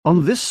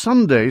On this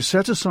Sunday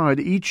set aside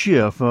each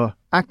year for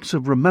acts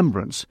of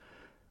remembrance,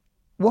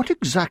 what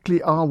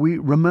exactly are we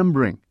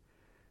remembering?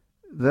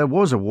 There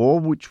was a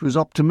war which was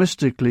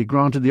optimistically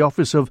granted the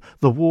office of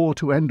the war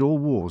to end all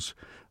wars,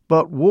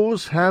 but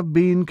wars have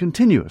been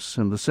continuous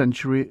in the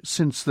century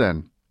since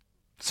then.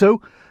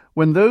 So,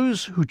 when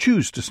those who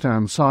choose to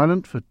stand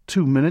silent for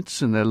 2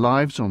 minutes in their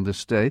lives on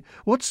this day,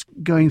 what's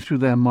going through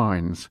their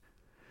minds?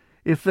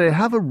 If they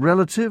have a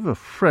relative, a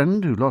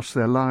friend who lost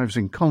their lives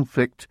in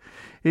conflict,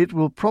 it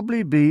will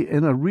probably be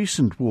in a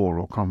recent war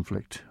or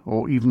conflict,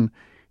 or even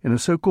in a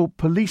so-called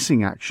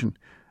policing action,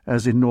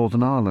 as in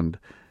Northern Ireland.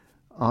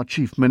 Our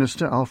Chief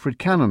Minister, Alfred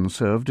Cannon,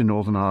 served in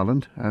Northern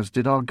Ireland, as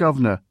did our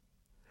Governor.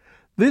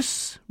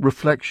 This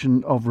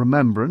reflection of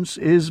remembrance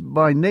is,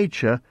 by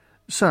nature,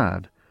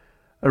 sad,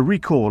 a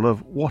recall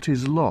of what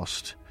is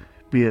lost,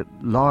 be it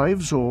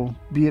lives or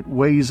be it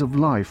ways of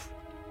life.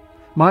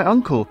 My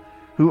uncle,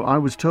 who I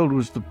was told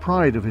was the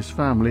pride of his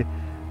family,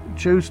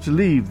 chose to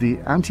leave the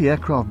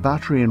anti-aircraft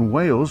battery in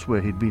Wales,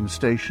 where he'd been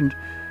stationed,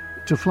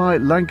 to fly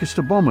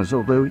Lancaster bombers,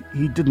 although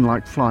he didn't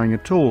like flying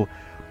at all.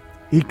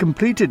 He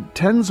completed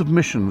tens of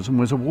missions and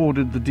was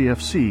awarded the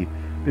DFC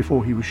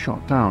before he was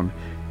shot down.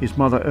 His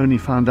mother only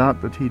found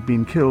out that he'd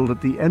been killed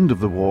at the end of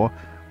the war,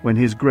 when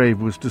his grave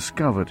was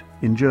discovered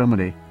in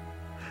Germany.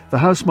 The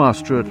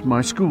housemaster at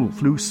my school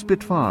flew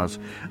Spitfires.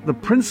 The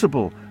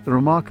principal, the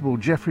remarkable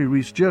Geoffrey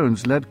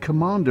Rhys-Jones, led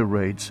commando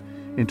raids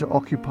into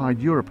occupied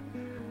Europe,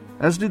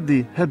 as did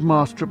the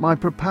headmaster at my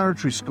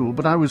preparatory school,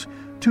 but I was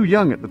too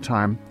young at the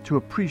time to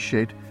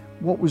appreciate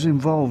what was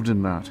involved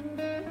in that.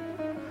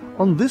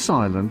 On this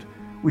island,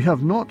 we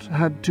have not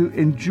had to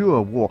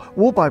endure war.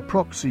 War by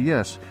proxy,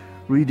 yes,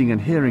 reading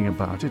and hearing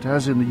about it,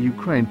 as in the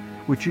Ukraine,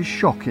 which is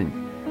shocking,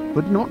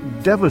 but not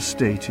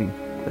devastating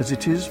as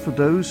it is for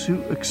those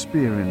who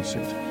experience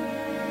it.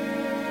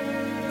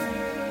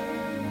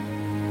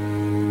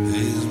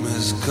 These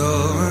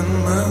miscovered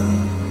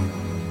mountains,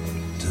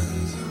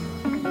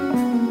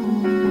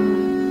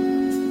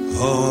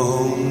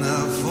 home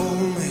now for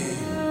me.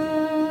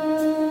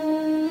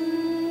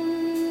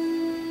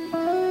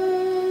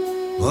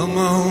 But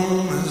my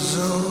home is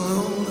so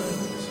lonely,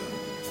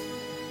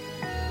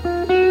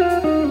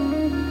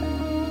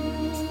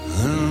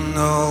 and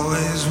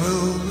always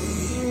will be.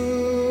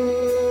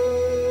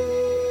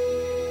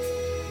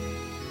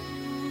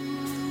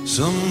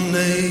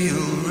 Someday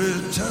you'll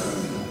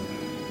return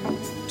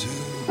to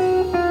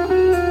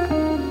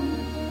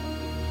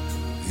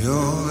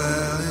your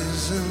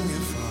valleys and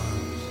your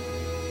farms,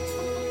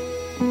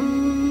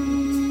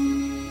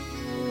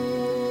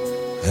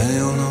 and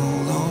you'll no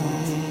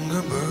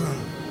longer burn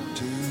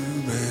to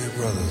be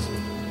brothers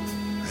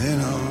in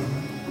arms.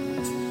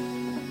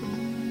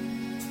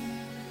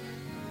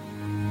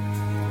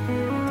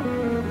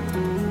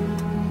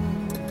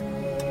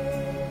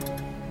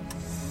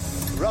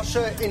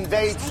 Russia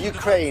invades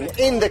Ukraine.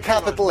 In the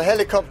capital,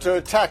 helicopter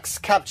attacks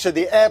capture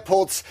the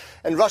airports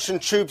and Russian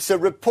troops are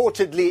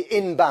reportedly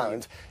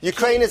inbound.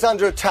 Ukraine is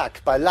under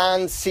attack by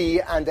land, sea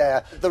and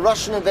air. The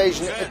Russian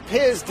invasion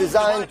appears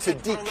designed to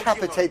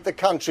decapitate the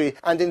country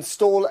and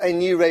install a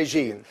new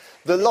regime.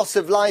 The loss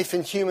of life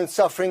and human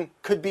suffering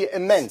could be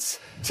immense.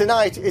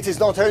 Tonight, it is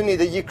not only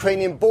the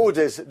Ukrainian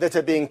borders that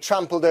are being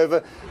trampled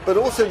over, but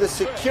also the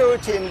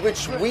security in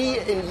which we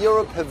in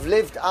Europe have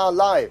lived our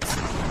lives.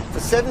 For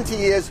 70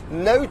 years,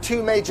 no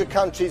two major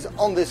countries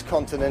on this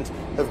continent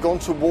have gone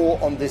to war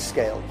on this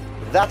scale.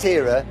 That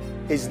era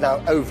is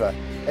now over.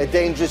 A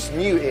dangerous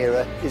new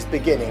era is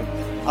beginning,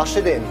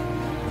 ushered in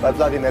by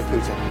Vladimir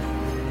Putin.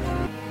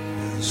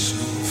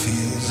 Some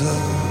fields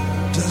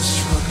of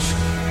destruction,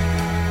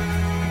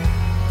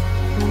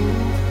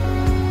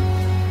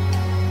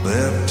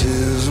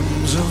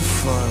 baptisms of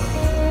fire.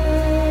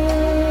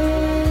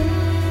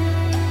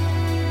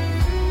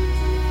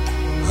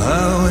 I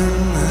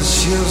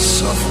witness your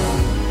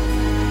suffering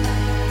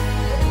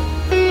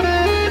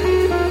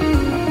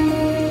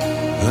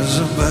as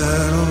a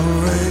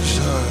battle raged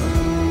high.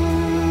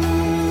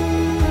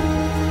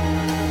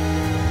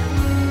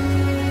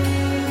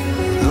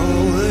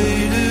 Though they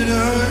did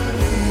hurt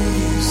me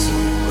so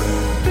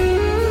bad,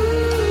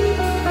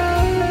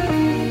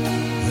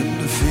 and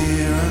the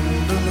fear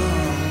and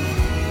alarm,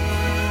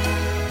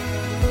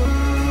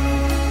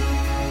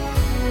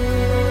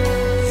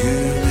 you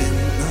did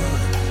not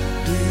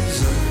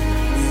desert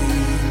me,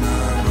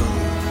 my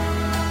brother,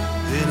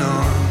 in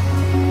arms.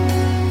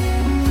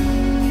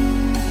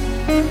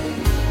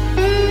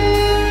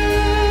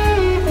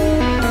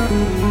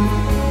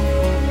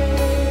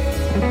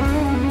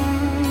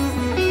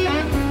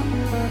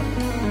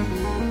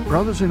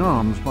 Brothers in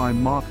Arms by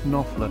Mark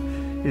Knopfler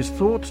is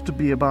thought to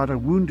be about a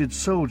wounded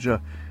soldier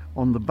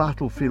on the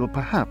battlefield,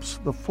 perhaps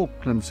the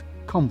Falklands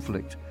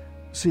conflict,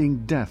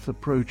 seeing death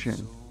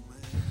approaching.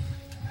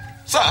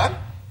 Sir?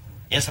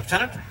 Yes,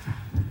 Lieutenant?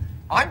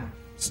 I'm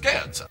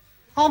scared, sir.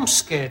 I'm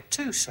scared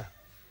too, sir.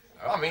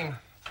 I mean,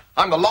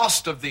 I'm the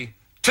last of the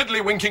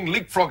tiddly-winking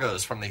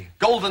leapfroggers from the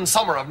golden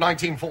summer of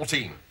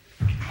 1914.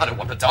 I don't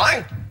want to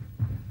die.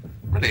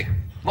 Really,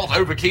 not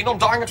over keen on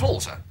dying at all,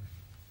 sir.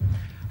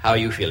 How are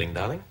you feeling,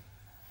 darling?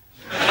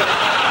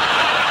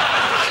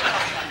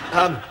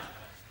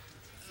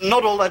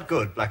 Not all that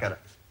good, Blackadder.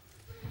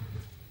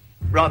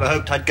 Rather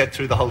hoped I'd get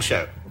through the whole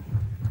show.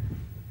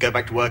 Go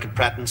back to work at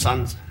Pratt &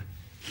 Sons.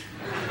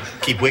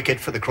 Keep wicket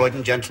for the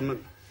Croydon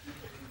gentleman.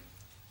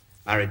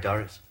 Married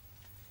Doris.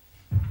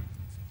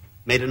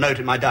 Made a note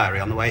in my diary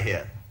on the way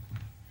here.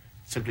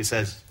 Simply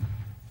says,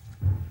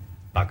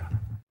 bugger.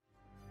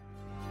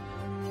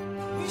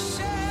 We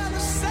share the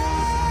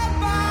same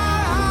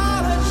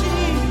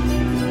biology,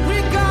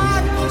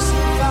 regardless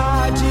of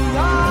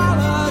ideology.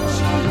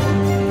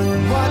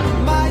 What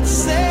might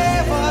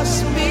save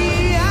us,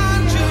 me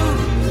and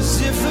you,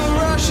 is if the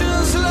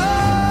Russians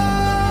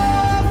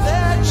love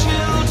their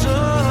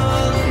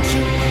children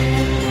too.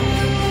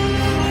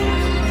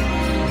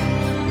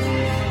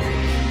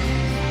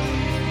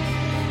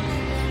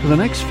 For the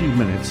next few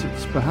minutes,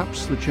 it's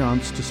perhaps the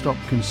chance to stop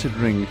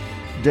considering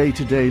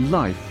day-to-day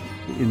life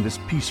in this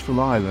peaceful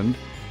island,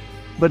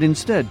 but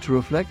instead to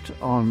reflect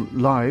on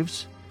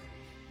lives,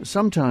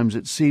 sometimes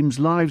it seems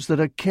lives that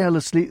are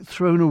carelessly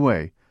thrown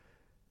away.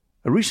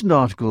 A recent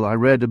article I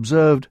read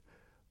observed,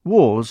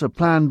 wars are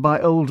planned by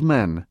old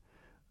men,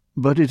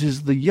 but it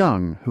is the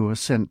young who are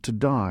sent to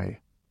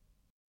die.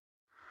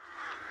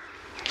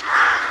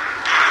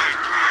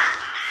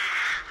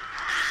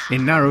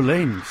 In narrow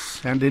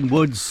lanes and in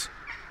woods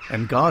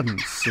and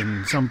gardens,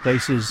 in some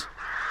places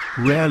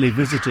rarely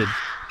visited,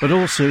 but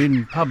also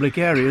in public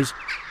areas,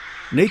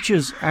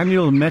 nature's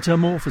annual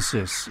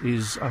metamorphosis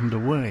is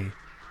underway.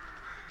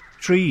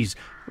 Trees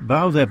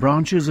bow their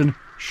branches and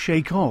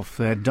shake off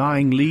their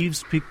dying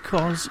leaves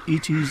because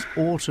it is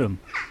autumn.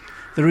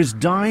 There is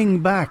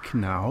dying back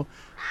now,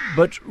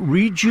 but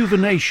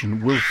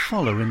rejuvenation will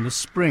follow in the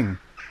spring.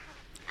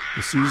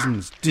 The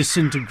season's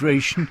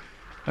disintegration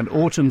and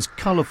autumn's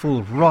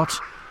colourful rot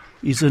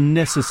is a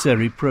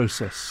necessary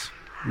process.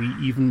 We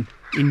even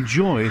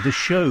enjoy the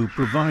show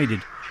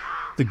provided,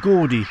 the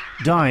gaudy,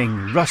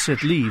 dying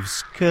russet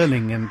leaves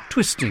curling and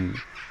twisting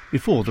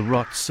before the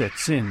rot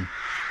sets in.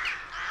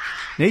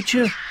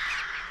 Nature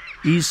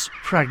is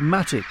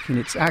pragmatic in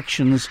its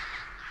actions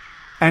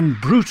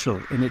and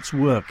brutal in its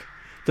work.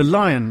 The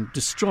lion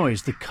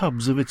destroys the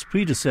cubs of its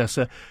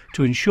predecessor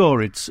to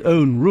ensure its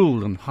own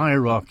rule and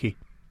hierarchy.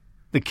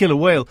 The killer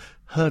whale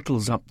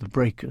hurtles up the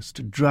breakers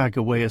to drag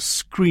away a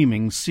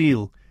screaming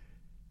seal.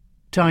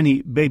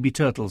 Tiny baby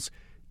turtles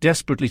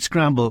desperately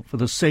scramble for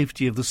the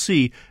safety of the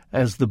sea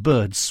as the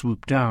birds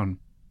swoop down.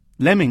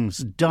 Lemmings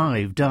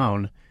dive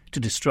down to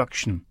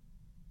destruction.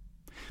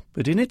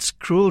 But in its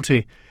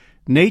cruelty,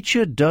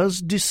 nature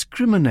does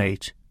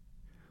discriminate.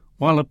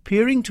 While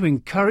appearing to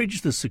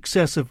encourage the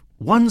success of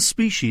one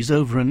species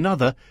over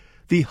another,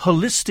 the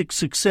holistic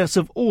success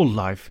of all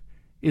life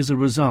is a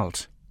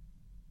result.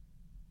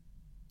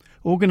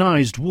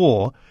 Organised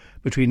war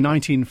between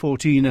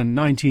 1914 and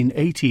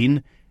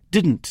 1918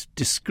 didn't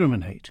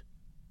discriminate.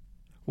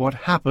 What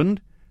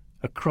happened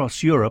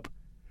across Europe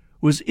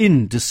was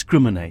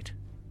indiscriminate.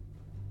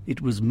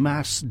 It was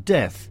mass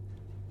death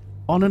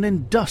on an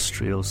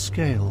industrial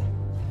scale.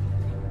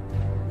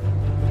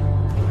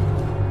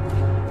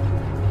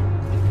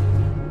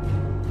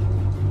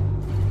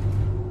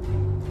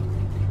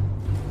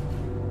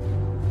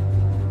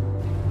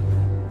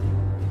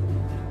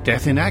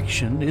 Death in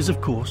action is,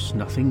 of course,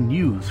 nothing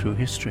new through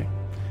history.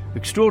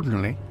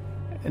 Extraordinarily,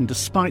 and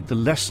despite the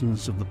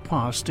lessons of the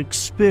past,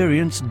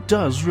 experience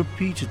does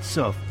repeat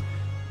itself.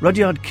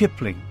 Rudyard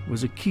Kipling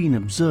was a keen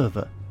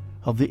observer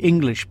of the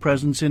English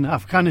presence in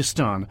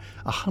Afghanistan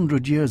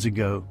 100 years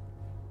ago.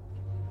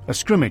 A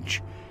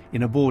scrimmage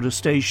in a border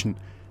station,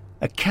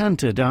 a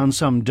canter down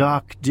some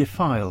dark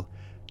defile,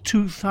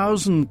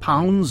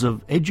 £2,000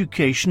 of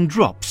education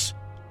drops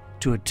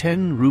to a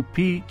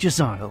 10-rupee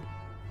jazile.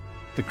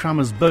 The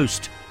crammer's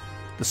boast,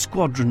 the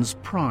squadron's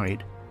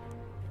pride,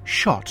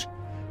 shot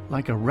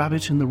like a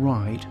rabbit in the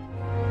ride.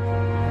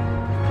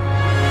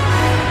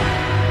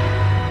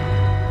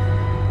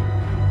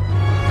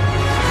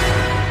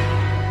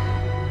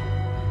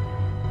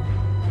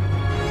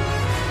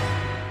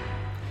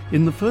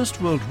 In the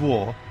First World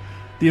War,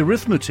 the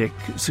arithmetic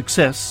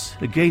success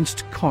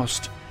against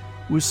cost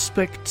was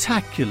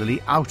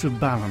spectacularly out of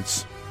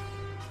balance.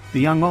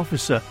 The young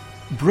officer,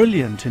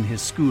 brilliant in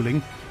his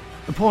schooling,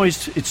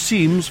 poised, it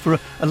seems, for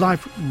a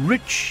life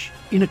rich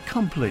in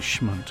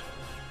accomplishment,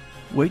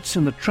 waits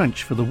in the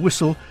trench for the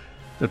whistle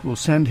that will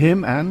send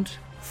him and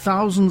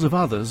thousands of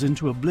others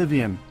into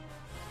oblivion,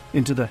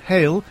 into the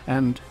hail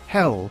and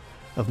hell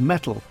of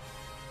metal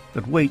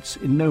that waits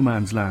in no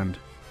man's land.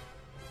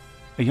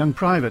 A young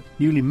private,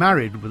 newly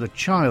married with a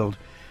child,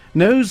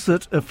 knows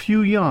that a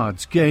few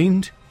yards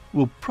gained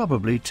will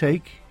probably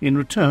take in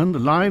return the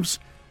lives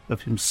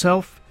of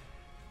himself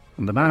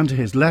and the man to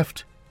his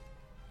left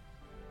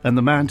and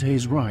the man to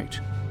his right.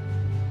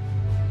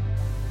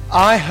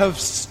 I have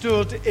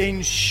stood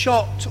in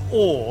shocked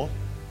awe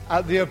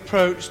at the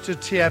approach to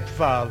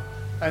Thiepval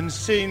and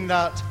seen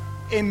that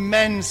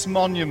immense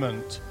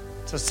monument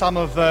to some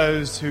of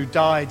those who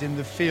died in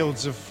the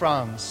fields of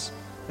France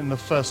in the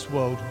First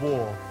World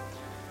War.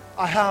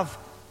 I have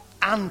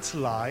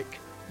ant-like,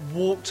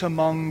 walked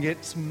among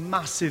its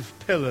massive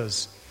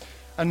pillars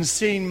and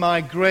seen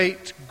my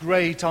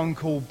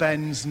great-great-uncle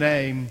Ben's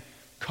name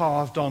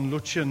carved on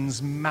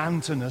Lucian's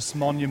mountainous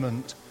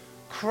monument,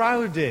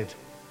 crowded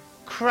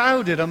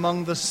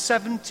among the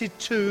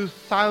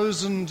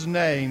 72,000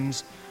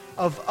 names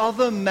of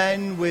other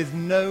men with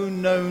no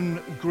known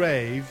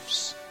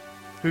graves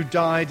who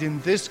died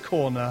in this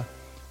corner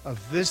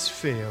of this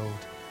field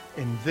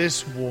in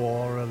this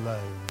war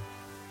alone.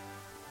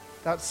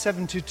 That's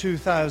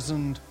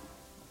 72,000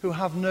 who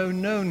have no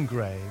known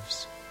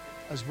graves,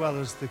 as well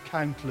as the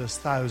countless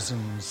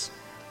thousands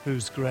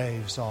whose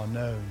graves are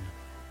known.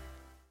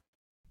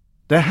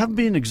 There have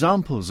been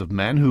examples of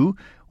men who,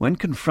 when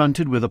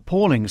confronted with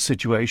appalling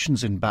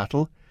situations in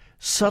battle,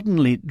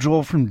 suddenly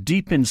draw from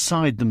deep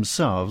inside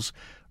themselves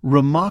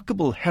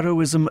remarkable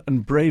heroism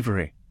and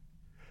bravery.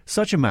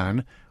 Such a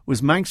man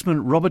was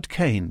Manxman Robert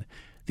Kane,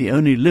 the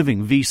only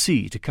living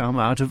VC to come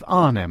out of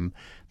Arnhem,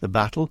 the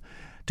battle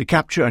to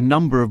capture a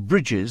number of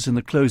bridges in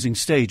the closing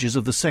stages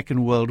of the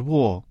Second World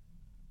War.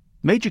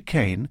 Major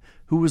Kane,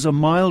 who was a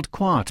mild,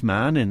 quiet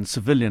man in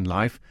civilian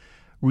life,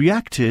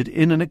 reacted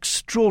in an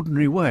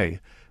extraordinary way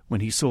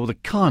when he saw the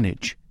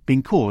carnage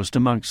being caused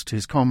amongst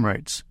his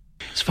comrades.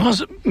 As far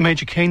as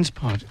Major Kane's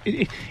part,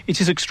 it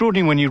is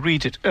extraordinary when you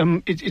read it.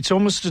 It's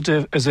almost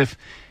as if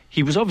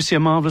he was obviously a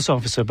marvellous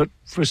officer, but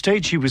for a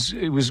stage he was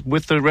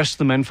with the rest of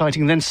the men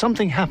fighting, and then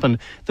something happened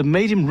that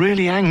made him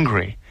really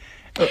angry.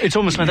 It's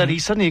almost like that. He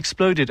suddenly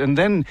exploded, and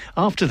then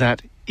after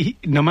that,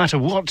 no matter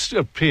what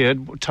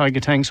appeared, tiger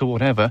tanks or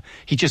whatever,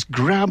 he just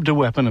grabbed a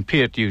weapon,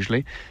 appeared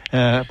usually,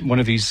 one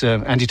of these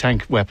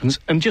anti-tank weapons,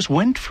 and just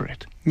went for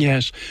it.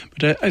 Yes,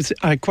 but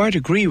I quite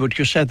agree with what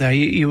you said there.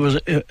 He was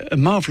a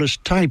marvellous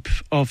type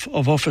of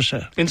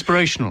officer.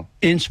 Inspirational.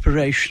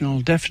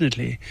 Inspirational,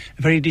 definitely.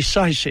 Very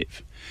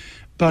decisive.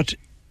 But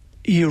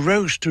he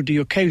rose to the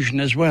occasion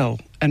as well.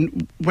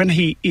 And when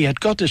he had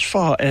got as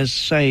far as,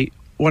 say,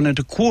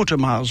 1.25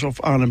 miles off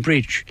Arnhem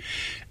Bridge,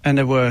 and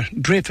they were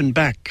driven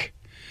back,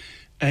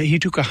 he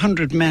took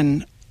 100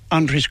 men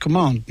under his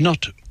command,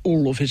 not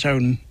all of his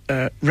own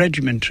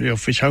regiment,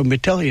 of his own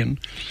battalion,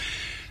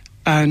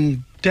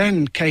 and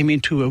then came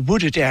into a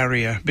wooded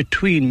area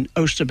between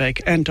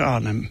Oosterbeek and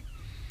Arnhem,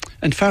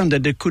 and found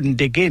that they couldn't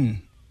dig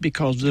in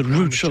because of the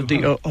roots of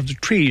the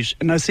trees.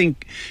 And I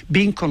think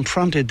being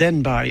confronted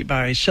then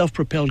by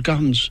self-propelled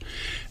guns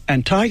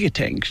and tiger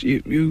tanks,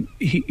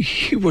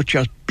 he was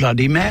just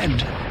bloody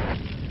mad.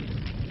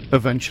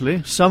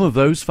 Eventually, some of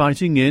those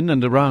fighting in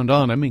and around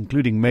Arnhem,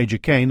 including Major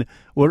Kane,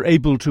 were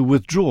able to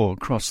withdraw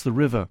across the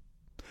river.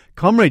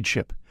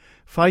 Comradeship,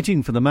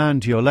 fighting for the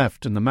man to your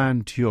left and the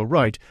man to your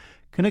right,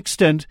 can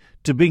extend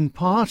to being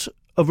part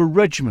of a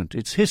regiment,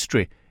 its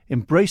history,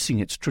 embracing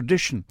its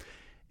tradition.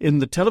 In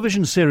the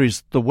television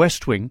series The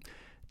West Wing,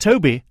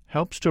 Toby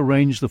helps to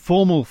arrange the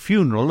formal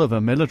funeral of a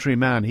military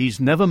man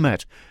he's never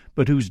met,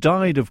 but who's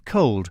died of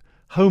cold,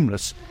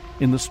 homeless,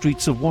 in the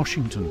streets of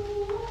Washington.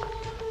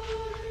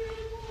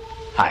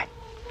 Hi.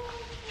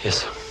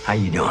 Yes. How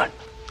you doing?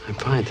 I'm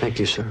fine, thank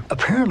you, sir.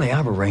 Apparently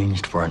I've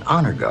arranged for an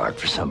honor guard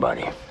for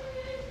somebody.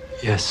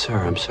 Yes, sir,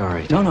 I'm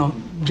sorry. No,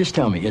 just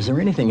tell me, is there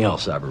anything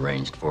else I've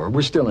arranged for?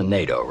 We're still in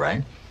NATO,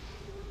 right?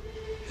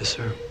 Yes,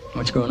 sir.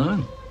 What's going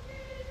on?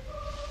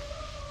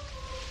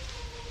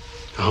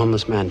 A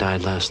homeless man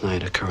died last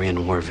night, a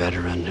Korean War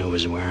veteran who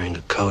was wearing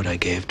a coat I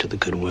gave to the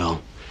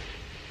Goodwill.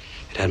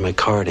 It had my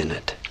card in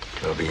it.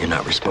 Toby, you're not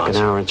Took responsible.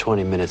 an hour and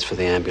 20 minutes for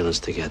the ambulance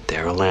to get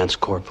there. A Lance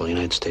Corporal,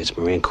 United States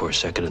Marine Corps,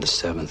 2nd of the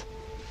 7th.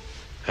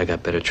 I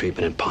got better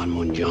treatment in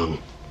Panmunjom.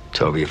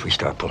 Toby, if we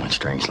start pulling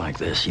strings like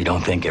this, you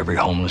don't think every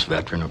homeless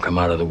veteran will come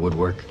out of the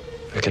woodwork?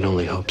 I can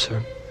only hope,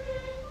 sir.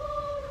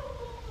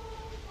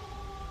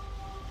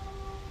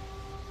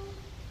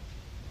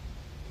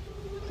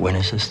 When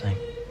is this thing?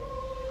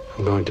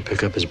 I'm going to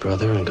pick up his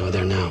brother and go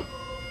there now.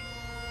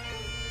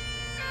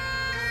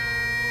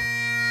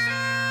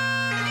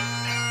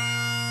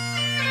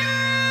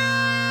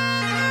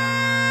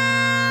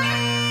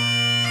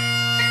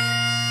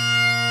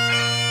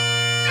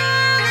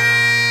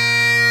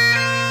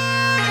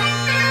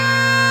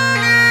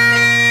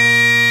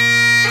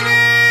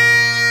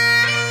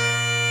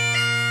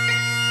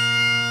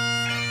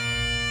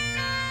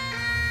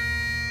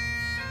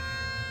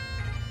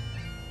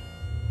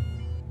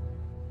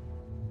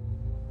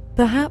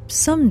 Perhaps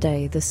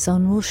someday the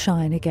sun will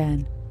shine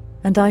again,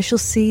 and I shall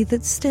see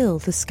that still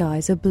the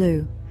skies are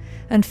blue,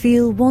 and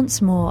feel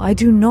once more I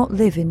do not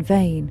live in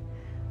vain,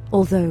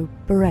 although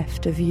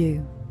bereft of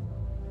you.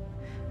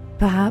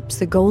 Perhaps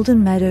the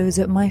golden meadows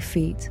at my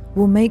feet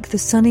will make the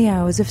sunny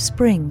hours of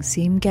spring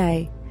seem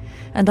gay,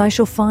 and I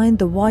shall find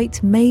the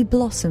white May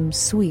blossoms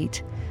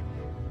sweet,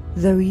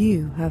 though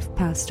you have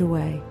passed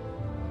away.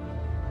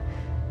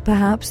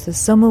 Perhaps the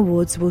summer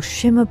woods will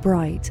shimmer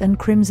bright, and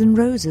crimson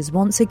roses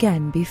once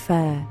again be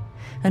fair,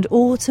 and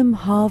autumn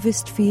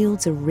harvest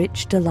fields a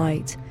rich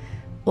delight,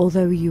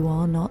 although you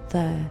are not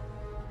there.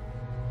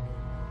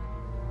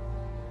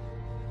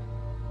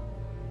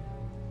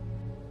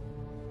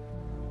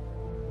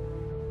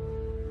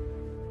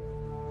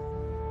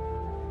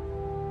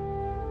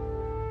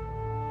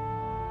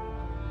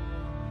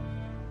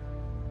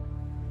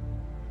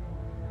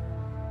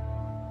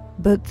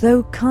 But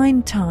though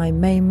kind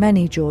time may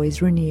many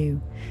joys renew,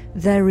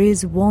 there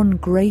is one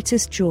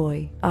greatest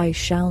joy I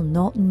shall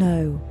not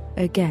know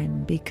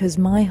again, because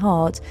my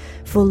heart,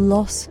 for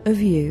loss of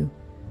you,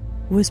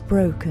 was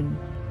broken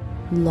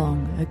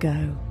long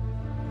ago.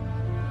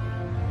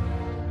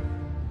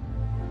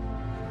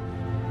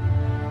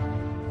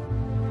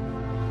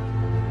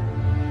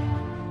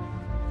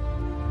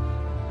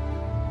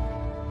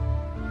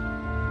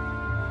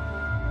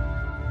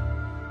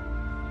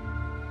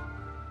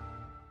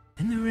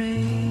 And the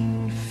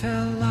rain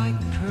fell like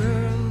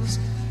pearls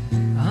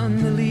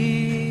on the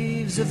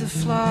leaves of the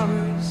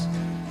flowers,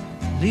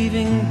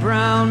 leaving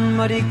brown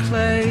muddy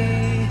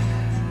clay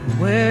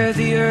where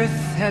the earth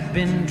had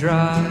been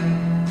dry.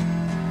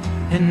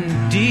 And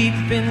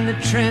deep in the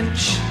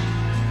trench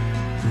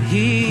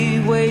he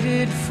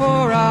waited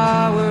for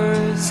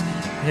hours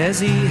as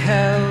he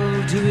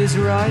held to his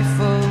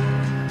rifle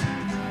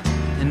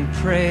and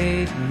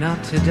prayed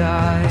not to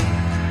die.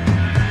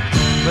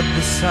 But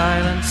the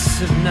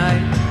silence of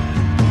night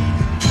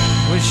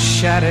was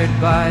shattered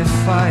by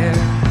fire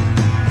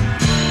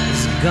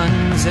as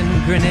guns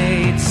and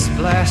grenades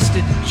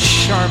blasted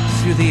sharp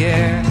through the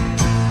air.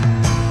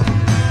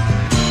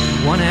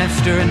 One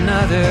after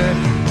another,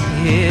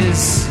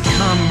 his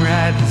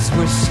comrades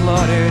were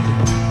slaughtered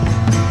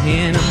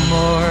in a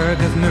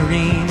morgue of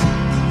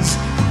Marines,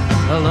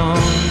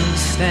 alone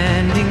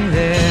standing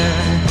there.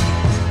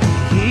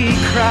 He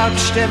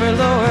crouched ever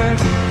lower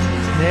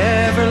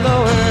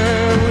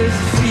with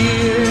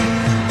fear.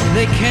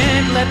 They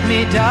can't let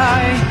me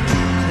die,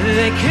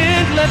 they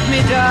can't let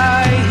me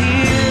die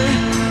here.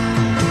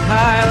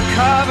 I'll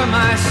cover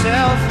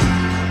myself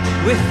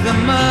with the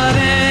mud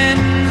and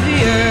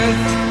the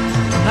earth.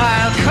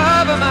 I'll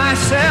cover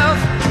myself,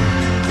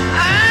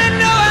 I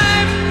know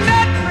I'm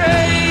not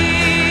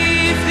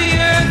brave.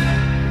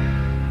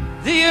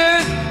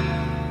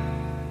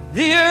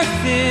 The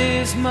earth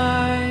is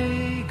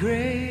my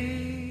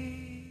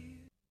grave.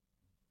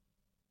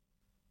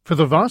 For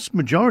the vast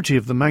majority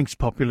of the Manx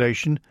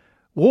population,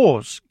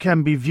 wars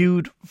can be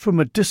viewed from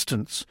a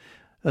distance,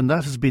 and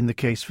that has been the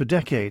case for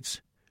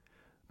decades.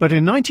 But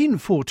in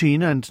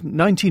 1914 and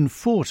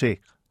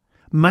 1940,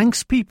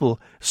 Manx people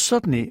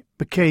suddenly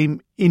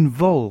became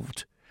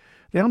involved.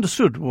 They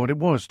understood what it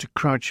was to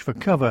crouch for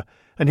cover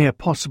and hear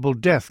possible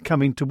death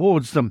coming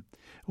towards them,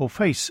 or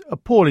face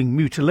appalling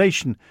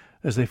mutilation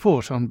as they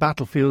fought on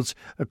battlefields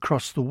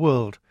across the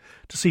world,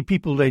 to see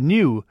people they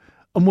knew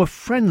and were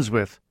friends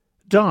with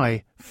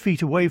die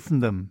feet away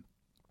from them.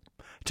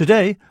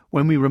 Today,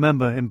 when we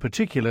remember in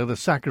particular the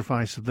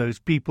sacrifice of those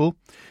people,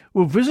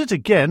 we'll visit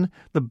again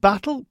the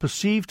battle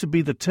perceived to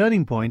be the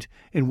turning point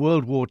in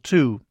World War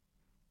II.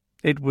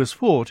 It was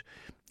fought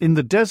in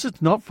the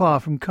desert not far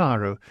from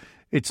Cairo,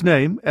 its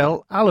name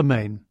El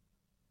Alamein.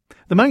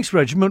 The Manx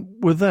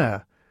Regiment were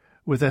there,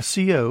 with their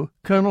CO,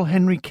 Colonel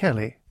Henry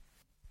Kelly.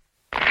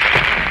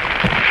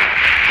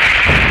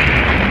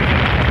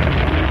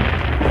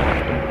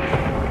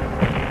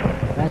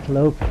 Battle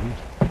opened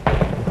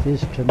with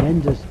this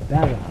tremendous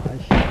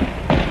barrage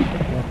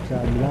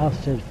that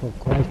lasted for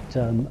quite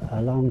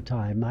a long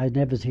time. I'd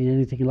never seen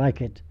anything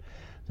like it.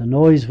 The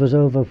noise was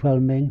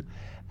overwhelming,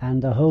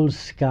 and the whole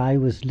sky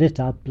was lit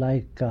up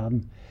like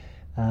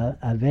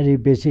a very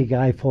busy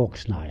Guy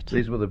Fawkes night.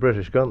 These were the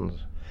British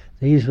guns?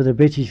 These were the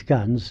British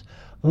guns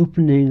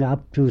opening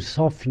up to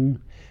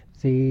soften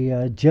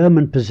the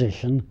German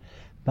position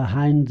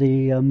behind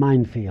the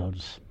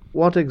minefields.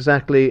 What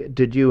exactly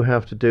did you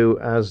have to do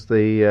as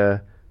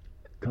the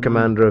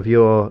commander of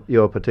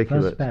your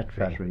particular First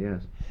battery?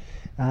 Yes.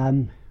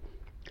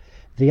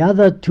 The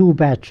other two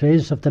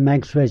batteries of the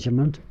Manx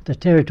Regiment, the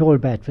territorial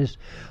batteries,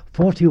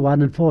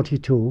 41 and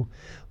 42,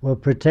 were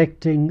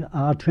protecting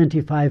our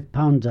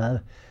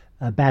 25-pounder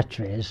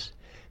batteries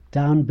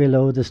down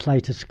below the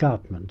slight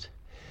escarpment.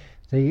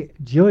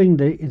 During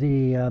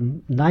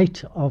the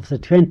night of the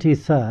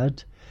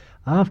 23rd,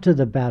 after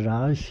the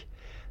barrage,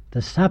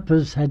 the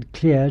sappers had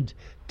cleared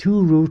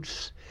two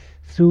routes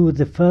through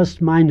the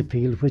first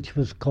minefield, which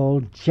was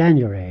called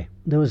January.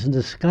 There was an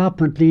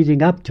escarpment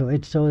leading up to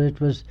it, so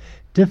it was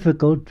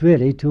difficult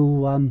really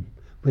to,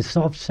 with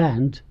soft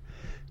sand,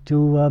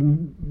 to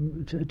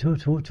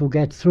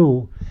get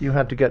through. You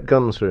had to get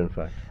guns through, in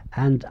fact.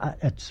 And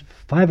at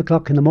 5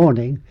 o'clock in the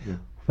morning,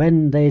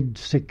 when they'd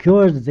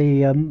secured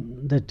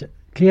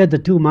cleared the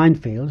two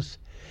minefields,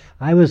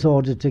 I was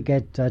ordered to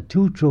get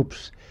two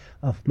troops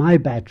of my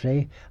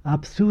battery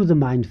up through the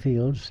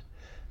minefields,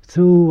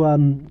 through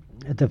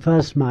the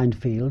first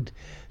minefield,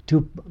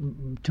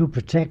 to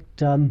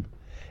protect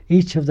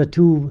each of the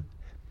two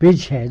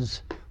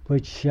bridgeheads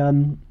which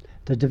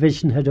the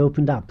division had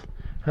opened up.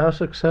 How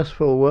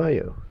successful were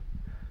you?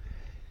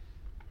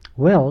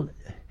 Well,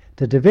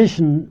 the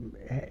division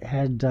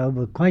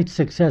were quite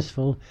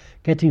successful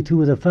getting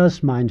through the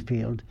first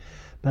minefield,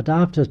 but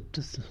after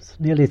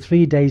nearly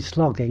 3 days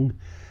slogging,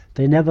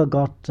 they never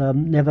got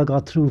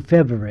through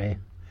February.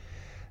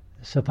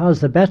 So far as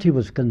the battery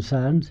was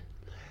concerned,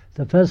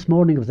 the first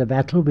morning of the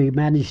battle we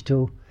managed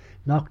to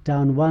knock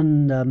down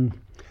one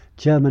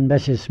German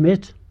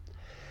Messerschmitt.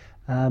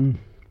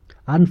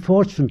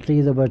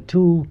 Unfortunately, there were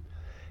two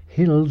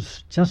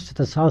hills just to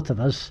the south of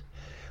us,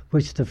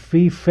 which the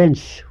Free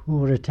French, who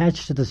were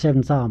attached to the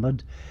 7th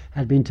Armoured,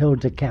 had been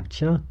told to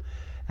capture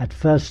at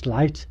first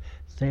light.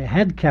 They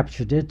had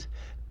captured it,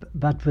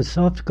 but with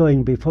soft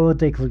going before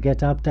they could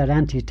get up their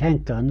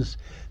anti-tank guns,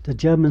 the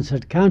Germans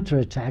had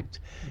counterattacked,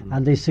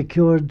 and they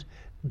secured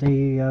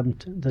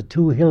the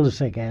two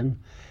hills again.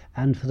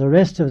 And for the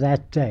rest of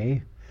that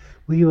day,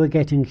 we were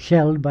getting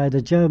shelled by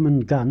the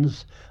German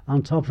guns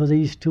on top of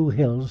these two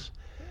hills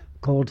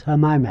called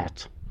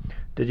Hermaimat.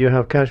 Did you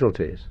have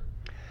casualties?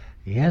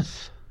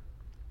 Yes.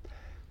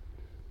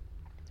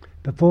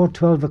 Before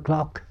 12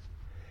 o'clock,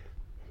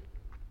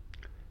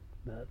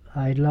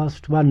 I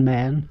lost one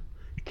man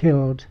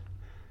killed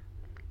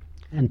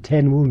and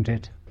 10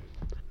 wounded.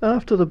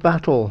 After the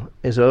battle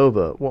is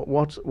over,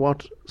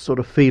 what sort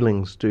of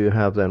feelings do you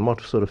have then?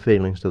 What sort of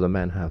feelings do the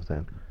men have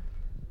then?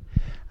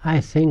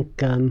 I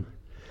think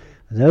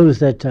those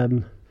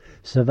that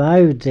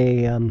survived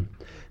the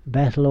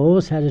battle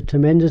always had a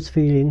tremendous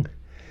feeling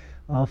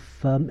of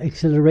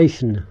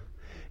exhilaration.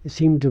 It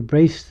seemed to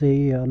brace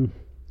the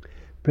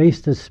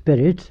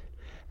spirit,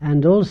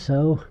 and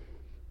also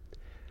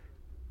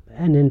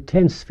an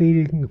intense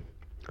feeling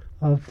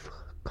of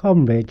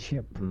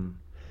comradeship,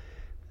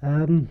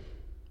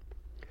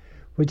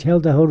 which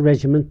held the whole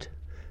regiment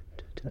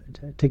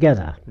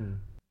together.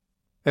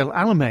 El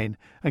Alamein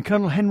and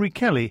Colonel Henry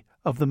Kelly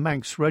of the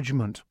Manx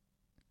Regiment.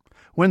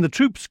 When the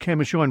troops came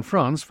ashore in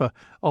France for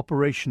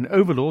Operation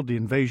Overlord, the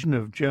invasion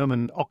of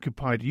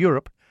German-occupied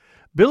Europe,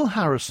 Bill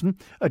Harrison,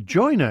 a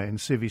joiner in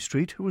Civvy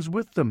Street, was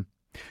with them.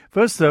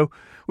 First, though,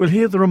 we'll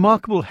hear the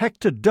remarkable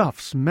Hector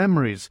Duff's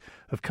memories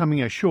of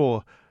coming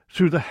ashore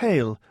through the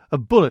hail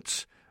of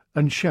bullets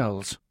and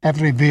shells.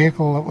 Every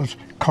vehicle that was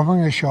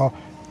coming ashore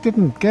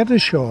didn't get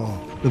ashore.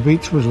 The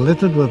beach was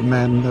littered with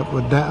men that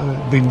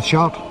had been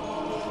shot.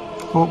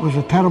 Oh, it was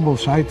a terrible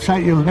sight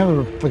you'll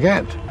never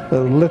forget.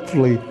 There were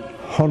literally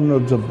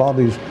hundreds of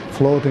bodies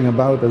floating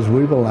about as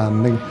we were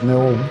landing. And the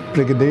old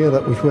brigadier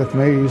that was with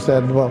me, he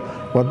said, well,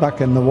 we're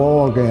back in the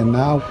war again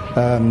now.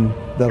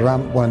 The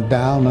ramp went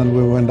down and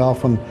we went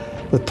off, and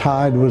the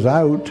tide was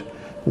out.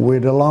 We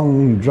had a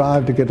long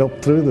drive to get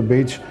up through the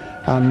beach,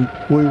 and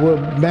we were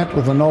met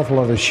with an awful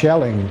lot of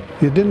shelling.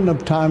 You didn't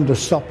have time to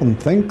stop and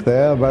think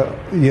there about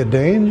your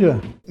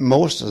danger.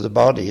 Most of the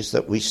bodies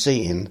that we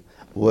seen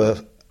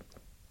were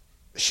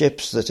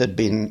ships that had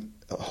been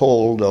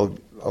hauled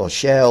or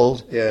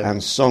shelled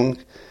and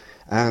sunk,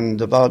 and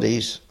the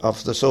bodies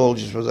of the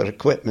soldiers with their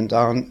equipment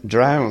on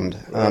drowned,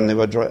 and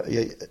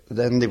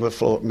then they were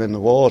floating in the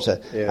water.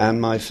 And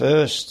my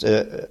first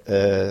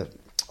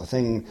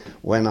thing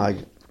when I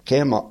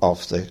came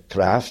off the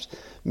craft,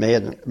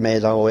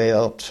 made our way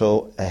up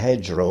to a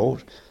hedgerow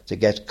to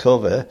get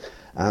cover,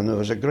 and there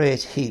was a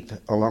great heap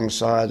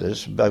alongside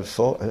us, about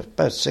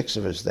 6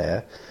 of us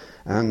there,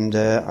 and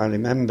I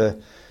remember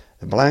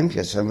a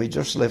blanket, and we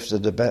just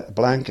lifted a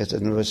blanket,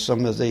 and there was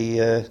some of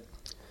the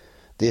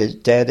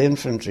dead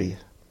infantry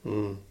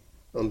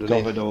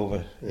covered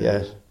over.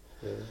 Yeah.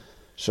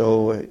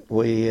 So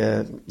we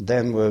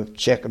then were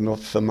checking up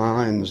for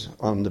mines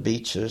on the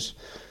beaches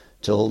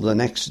till the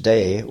next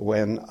day,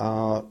 when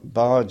our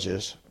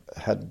barges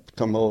had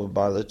come over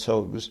by the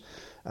tugs,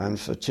 and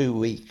for 2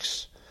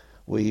 weeks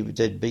we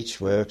did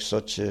beach work,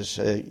 such as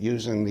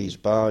using these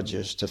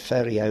barges to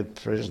ferry out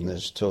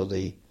prisoners to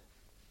the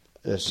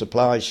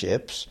supply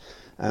ships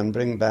and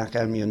bring back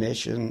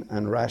ammunition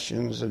and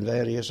rations and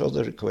various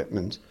other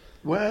equipment.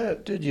 Where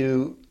did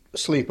you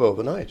sleep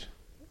overnight?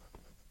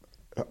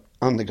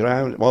 On the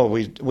ground. Well,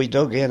 we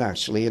dug in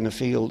actually in a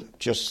field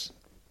just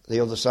the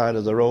other side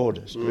of the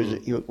road.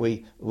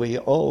 We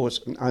always,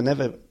 I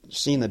never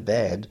seen a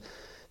bed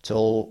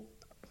till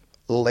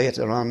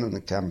later on in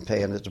the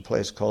campaign at a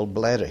place called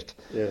Blerick.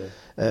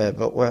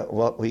 But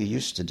what we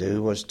used to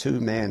do was 2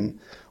 men,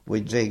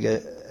 we'd dig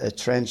a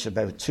trench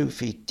about 2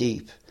 feet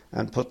deep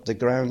and put the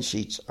ground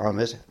sheets on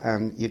it,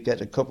 and you'd get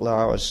a couple of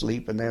hours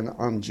sleep and then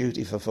on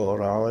duty for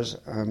 4 hours,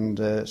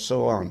 and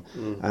so on.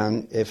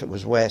 And if it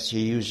was wet, you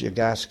use your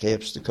gas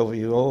capes to cover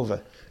you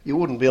over. You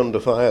wouldn't be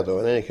under fire, though,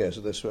 in any case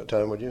at this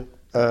time, would you?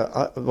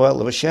 Well,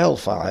 there was shell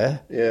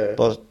fire,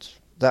 but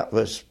that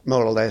was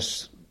more or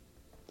less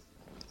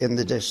in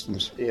the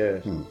distance.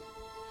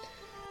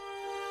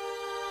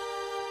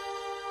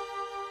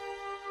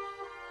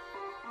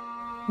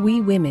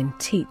 We women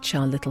teach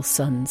our little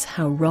sons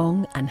how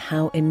wrong and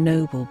how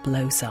ignoble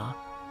blows are.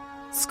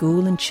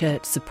 School and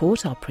church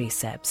support our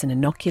precepts and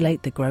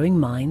inoculate the growing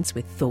minds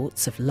with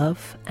thoughts of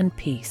love and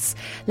peace.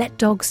 Let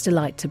dogs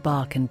delight to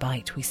bark and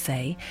bite, we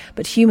say,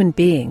 but human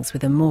beings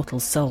with immortal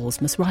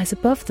souls must rise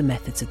above the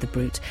methods of the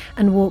brute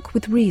and walk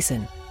with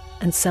reason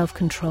and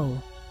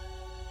self-control.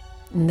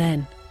 And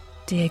then,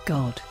 dear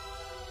God,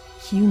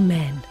 you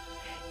men,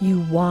 you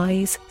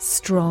wise,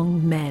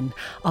 strong men,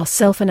 our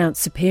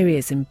self-announced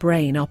superiors in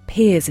brain, our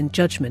peers in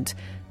judgment,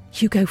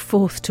 you go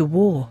forth to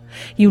war.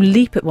 You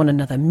leap at one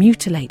another,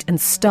 mutilate and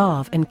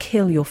starve and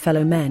kill your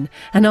fellow men,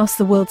 and ask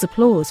the world's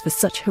applause for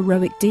such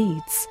heroic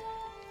deeds.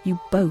 You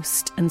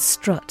boast and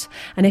strut,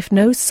 and if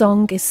no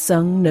song is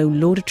sung, no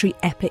laudatory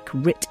epic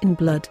writ in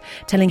blood,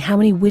 telling how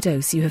many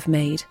widows you have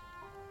made,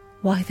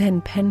 why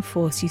then,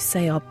 Penforce, you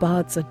say our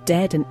bards are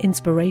dead and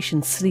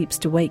inspiration sleeps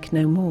to wake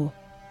no more.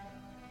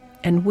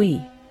 And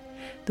we,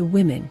 the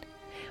women,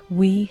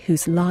 we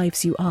whose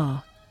lives you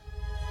are,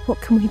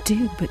 what can we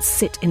do but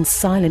sit in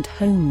silent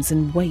homes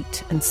and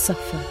wait and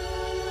suffer?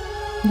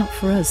 Not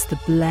for us the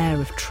blare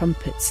of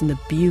trumpets and the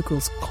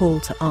bugle's call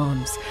to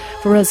arms.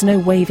 For us no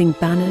waving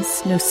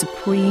banners, no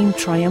supreme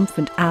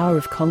triumphant hour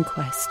of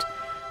conquest.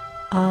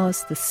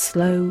 Ours the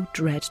slow,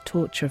 dread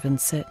torture of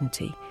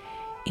uncertainty,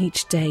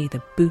 each day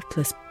the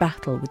bootless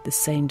battle with the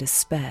same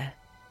despair.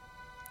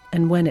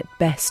 And when at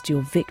best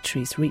your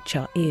victories reach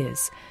our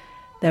ears,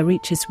 there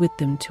reaches with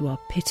them to our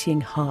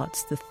pitying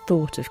hearts the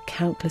thought of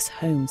countless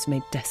homes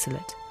made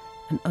desolate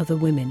and other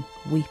women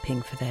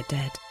weeping for their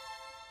dead.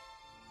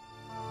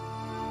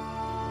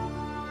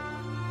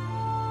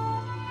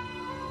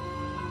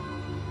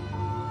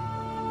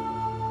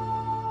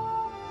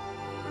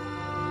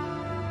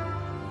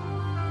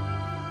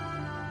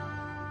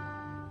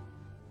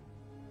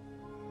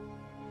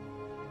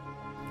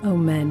 O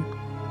men,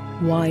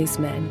 wise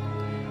men,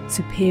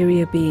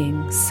 superior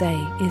beings, say,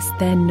 is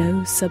there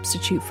no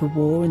substitute for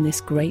war in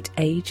this great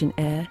age and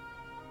air?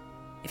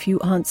 If you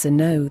answer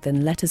no,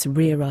 then let us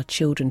rear our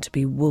children to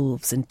be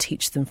wolves and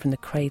teach them from the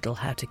cradle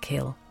how to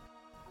kill.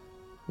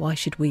 Why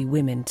should we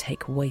women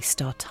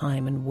waste our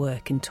time and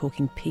work in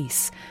talking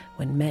peace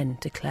when men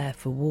declare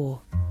for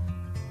war?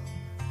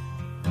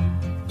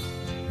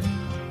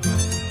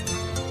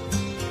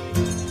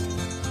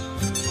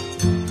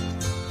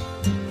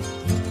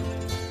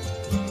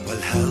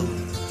 How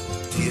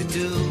do you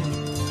do,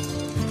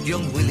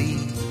 young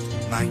Willie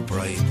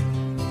McBride?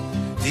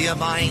 Do you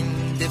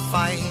mind if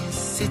I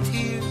sit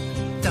here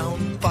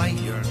down by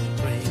your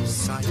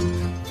graveside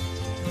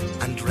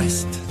and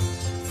rest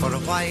for a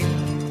while,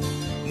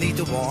 neath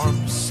the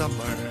warm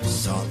summer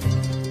sun?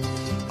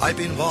 I've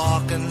been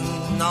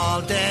walking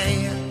all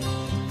day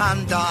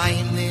and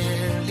I'm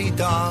nearly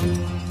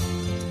done.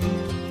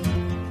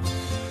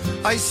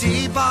 I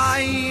see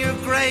by your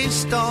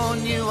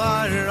gravestone you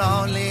are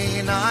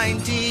only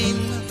 19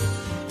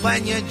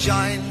 when you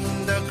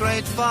joined the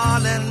Great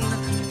Fallen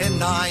in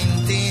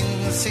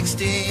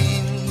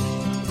 1916.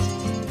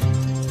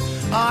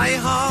 I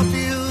hope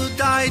you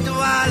died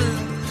well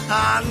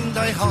and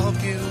I hope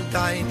you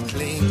died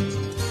clean.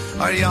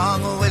 Our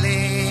young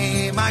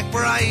Willie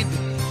McBride,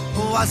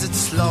 was it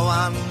slow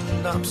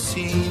and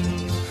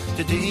obscene?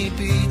 Did he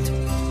beat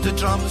the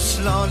drums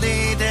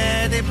slowly?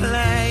 Did he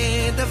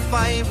play the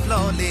fife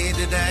slowly?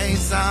 Did they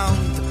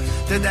sound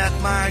the death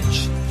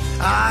march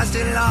as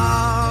they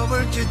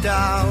lowered you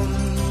down?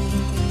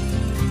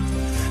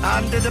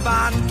 And did the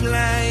band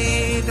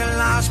play the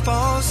last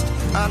post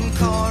and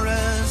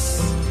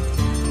chorus?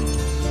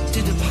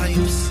 Did the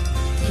pipes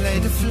play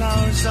the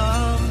flowers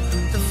of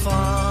the forest?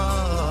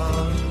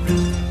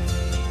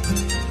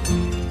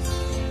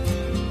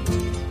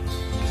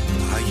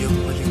 Are you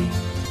Willie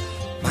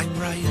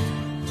McBride?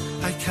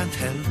 I can't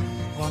help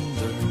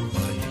wonder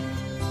why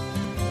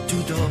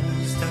do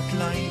those that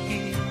lie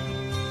here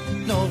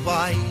know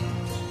why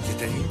did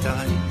they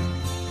die?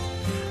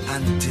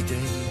 And did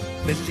they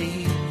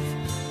believe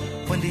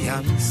when they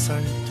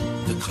answered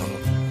the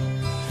call?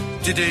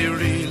 Did they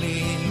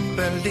really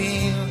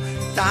believe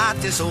that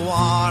this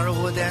war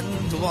would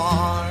end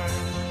wars?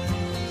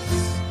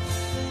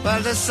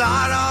 Well, the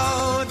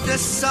sorrow, the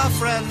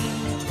suffering,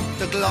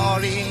 the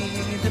glory,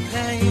 the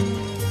pain,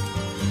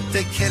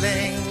 the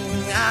killing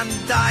and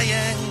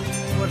dying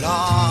were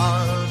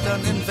all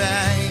done in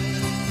vain.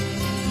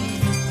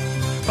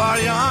 For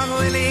young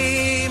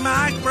Willie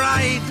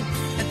McBride,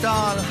 it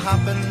all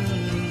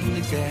happened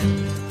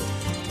again,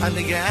 and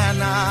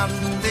again,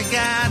 and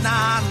again,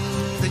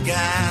 and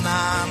again,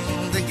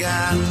 and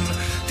again.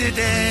 Did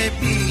they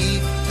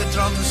beat the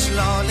drums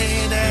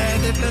slowly?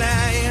 Did they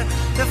play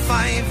the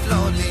fife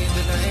slowly?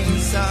 Did they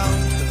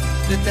sound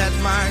the death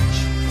march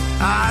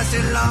as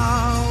they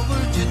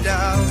lowered you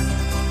down?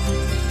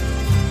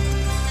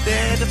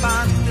 Did the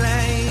band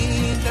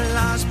play the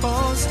last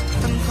post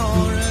and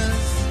chorus?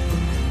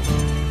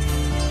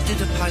 Did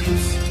the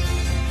pipes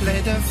play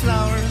the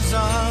flowers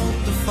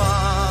of the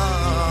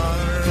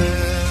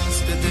forest?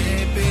 Did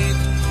they beat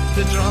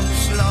the drums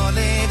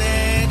slowly?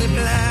 Did they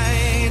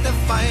play the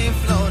fife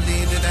slowly?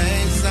 Did they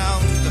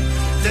sound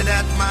the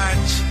death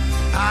march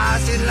as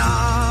they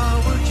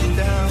lowered you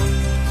down?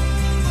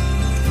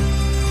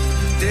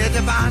 Did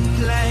the band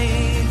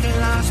play the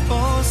last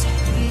post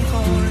and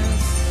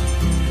chorus?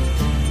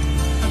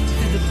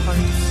 The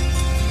pipes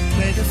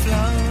play the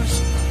flowers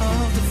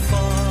of the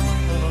fall.